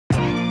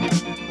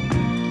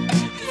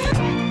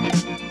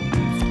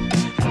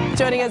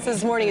Joining us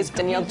this morning is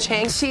Danielle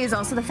Chang. She is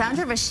also the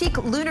founder of a chic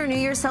Lunar New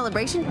Year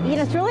celebration. You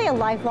know, it's really a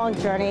lifelong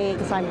journey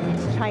because I'm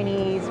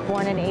Chinese,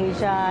 born in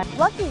Asia.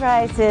 Lucky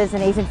Rice is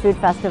an Asian food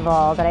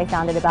festival that I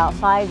founded about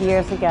 5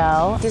 years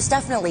ago. There's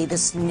definitely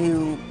this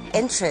new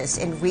interest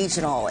in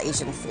regional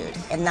Asian food,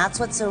 and that's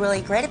what's so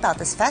really great about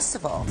this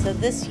festival. So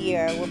this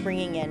year we're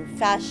bringing in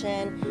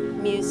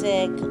fashion,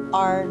 music,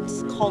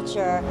 arts,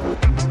 culture.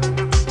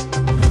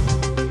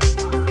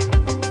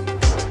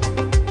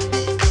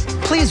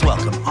 Please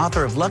welcome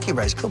author of Lucky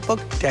Rice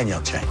Cookbook,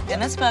 Danielle Chang. In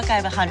this book, I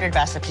have 100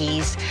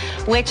 recipes,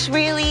 which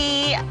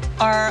really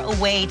are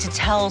a way to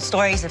tell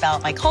stories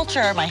about my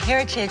culture, my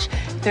heritage,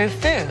 through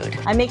food.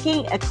 I'm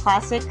making a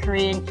classic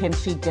Korean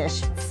kimchi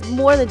dish. It's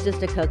more than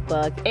just a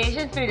cookbook.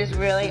 Asian food is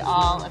really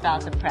all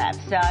about the prep.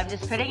 So I'm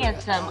just putting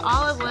in some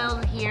olive oil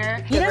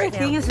here. You know, the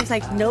thing is, there's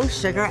like no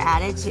sugar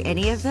added to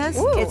any of this.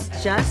 Ooh, it's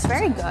just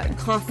very good.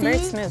 Coffee Very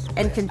smooth.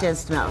 And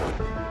condensed milk.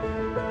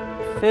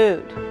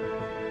 Food,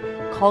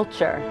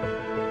 culture,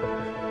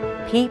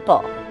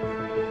 people.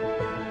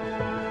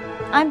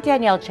 I'm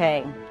Danielle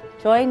Chang.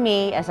 Join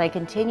me as I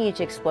continue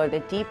to explore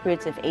the deep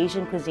roots of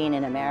Asian cuisine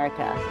in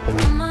America.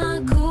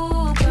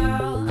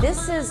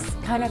 This is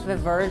kind of a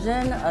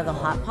version of the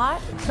hot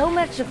pot. So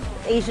much of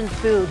Asian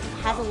food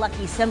has a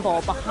lucky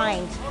symbol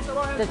behind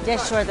the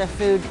dish or the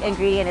food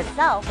ingredient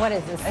itself. What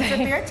is this? It's a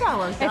beer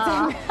tower.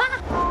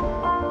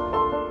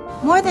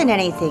 More than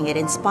anything, it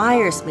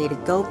inspires me to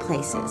go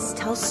places,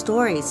 tell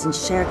stories, and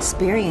share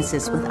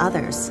experiences with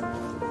others.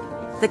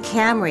 The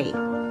Camry,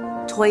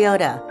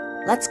 Toyota,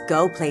 let's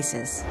go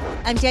places.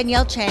 I'm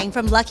Danielle Chang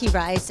from Lucky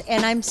Rice,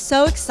 and I'm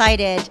so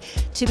excited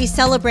to be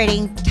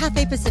celebrating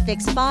Cathay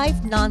Pacific's 5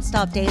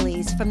 nonstop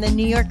dailies from the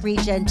New York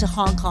region to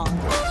Hong Kong.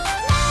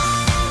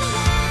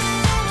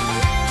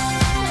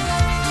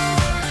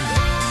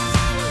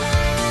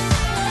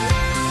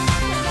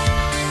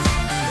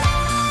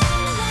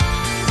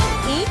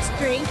 Eat,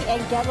 drink,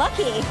 and get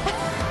lucky.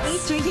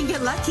 Eat, drink, and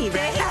get lucky,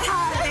 right?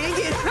 Thank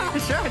you.